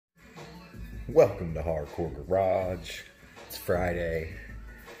Welcome to Hardcore Garage. It's Friday.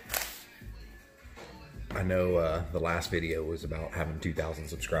 I know the last video was about having 2,000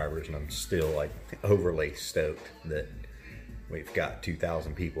 subscribers, and I'm still like overly stoked that we've got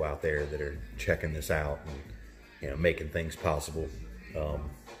 2,000 people out there that are checking this out and making things possible.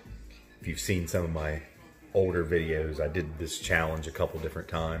 If you've seen some of my older videos, I did this challenge a couple different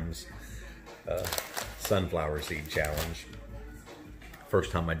times. Sunflower seed challenge.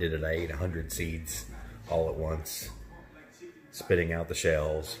 First time I did it, I ate 100 seeds all at once, spitting out the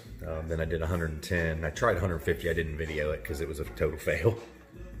shells. Then I did 110. I tried 150. I didn't video it because it was a total fail.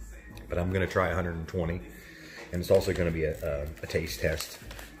 But I'm going to try 120. And it's also going to be a taste test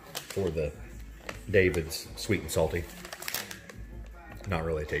for the David's Sweet and Salty. Not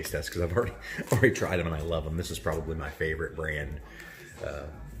really a taste test because I've already tried them and I love them. This is probably my favorite brand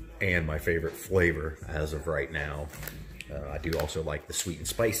and my favorite flavor as of right now. I do also like the sweet and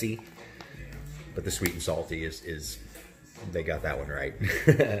spicy, but the sweet and salty is they got that one right.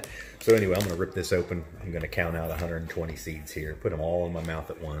 So anyway, I'm going to rip this open. I'm going to count out 120 seeds here, put them all in my mouth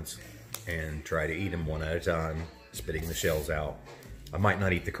at once, and try to eat them one at a time, spitting the shells out. I might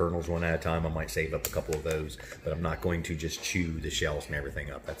not eat the kernels one at a time. I might save up a couple of those, but I'm not going to just chew the shells and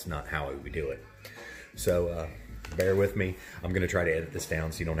everything up. That's not how we do it. So bear with me. I'm going to try to edit this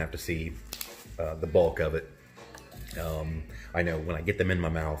down so you don't have to see the bulk of it. I know when I get them in my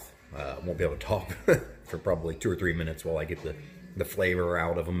mouth, I won't be able to talk for probably 2 or 3 minutes while I get the flavor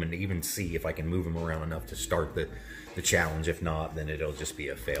out of them and even see if I can move them around enough to start the challenge. If not, then it'll just be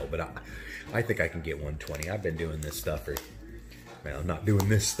a fail. But I think I can get 120. I've been doing this stuff for, well, I'm not doing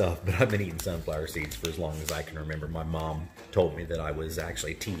this stuff, but I've been eating sunflower seeds for as long as I can remember. My mom told me that I was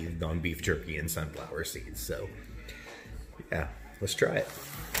actually teethed on beef jerky and sunflower seeds. So yeah, let's try it.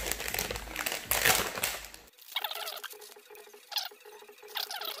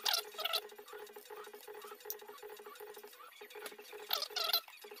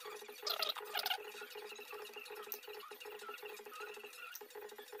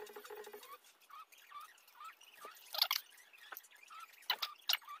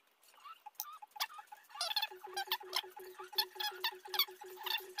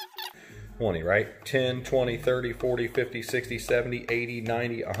 Right? 10, 20, 30, 40, 50, 60, 70, 80,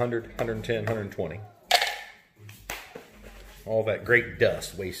 90, 100, 110, 120. All that great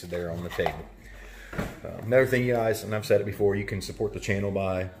dust wasted there on the table. Another thing, you guys, and I've said it before, you can support the channel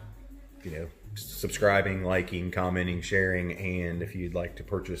by, subscribing, liking, commenting, sharing, and if you'd like to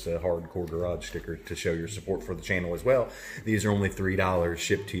purchase a Hardcore Garage sticker to show your support for the channel as well, these are only $3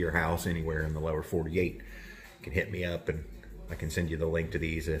 shipped to your house anywhere in the lower 48. You can hit me up and I can send you the link to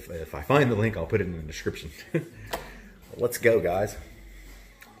these. If I find the link, I'll put it in the description. Let's go, guys.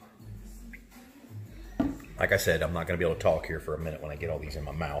 Like I said, I'm not going to be able to talk here for a minute when I get all these in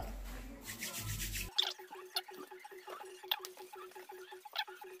my mouth.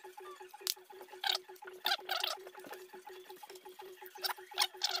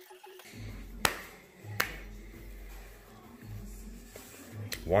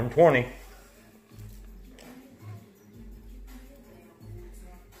 $120.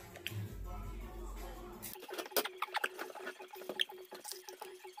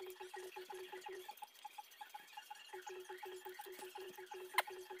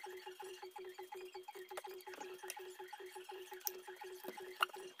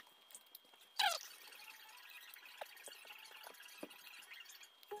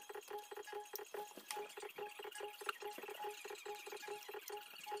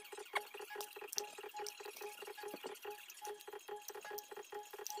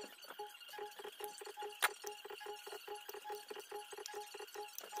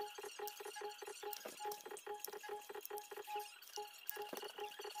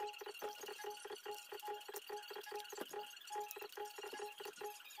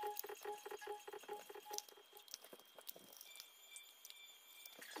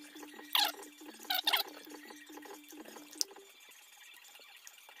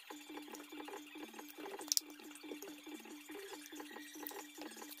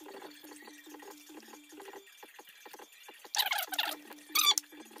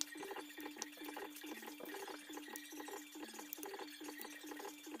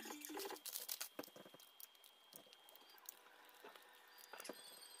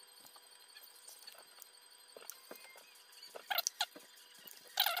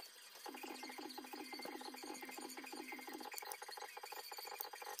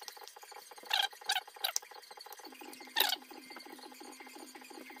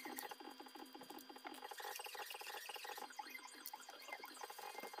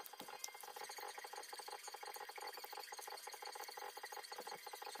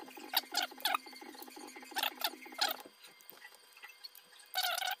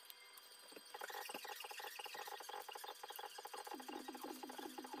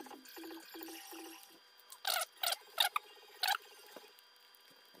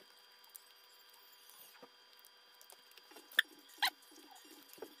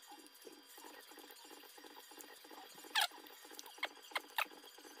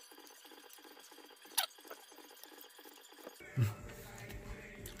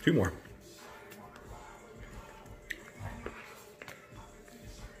 2 more.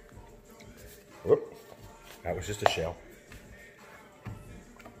 Whoop. That was just a shell.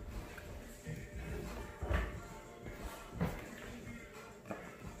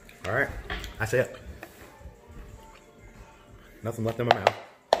 All right, that's it. Nothing left in my mouth.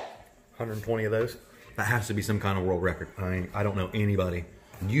 120 of those. That has to be some kind of world record. I don't know anybody.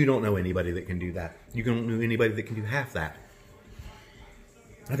 You don't know anybody that can do that. You don't know anybody that can do half that.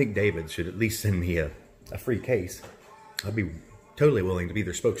 I think David should at least send me a free case. I'd be totally willing to be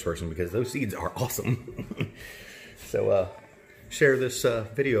their spokesperson because those seeds are awesome. So share this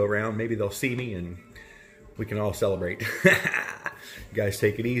video around. Maybe they'll see me and we can all celebrate. You guys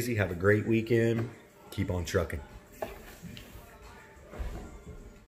take it easy. Have a great weekend. Keep on trucking.